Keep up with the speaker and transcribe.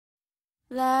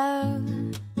Love,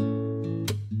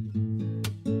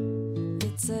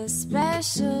 it's a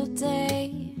special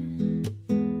day.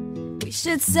 We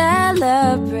should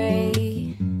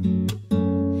celebrate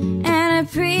and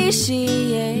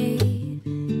appreciate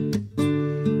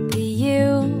that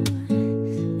you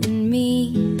and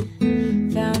me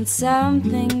found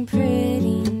something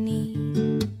pretty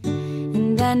neat.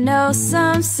 And I know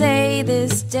some say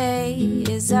this day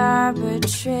is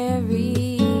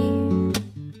arbitrary,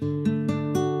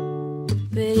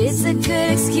 but it's a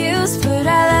good excuse, put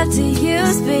our love to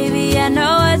use, baby. I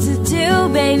know what to do,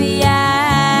 baby.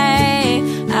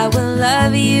 I will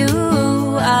love you,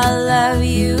 I'll love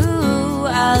you,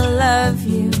 I'll love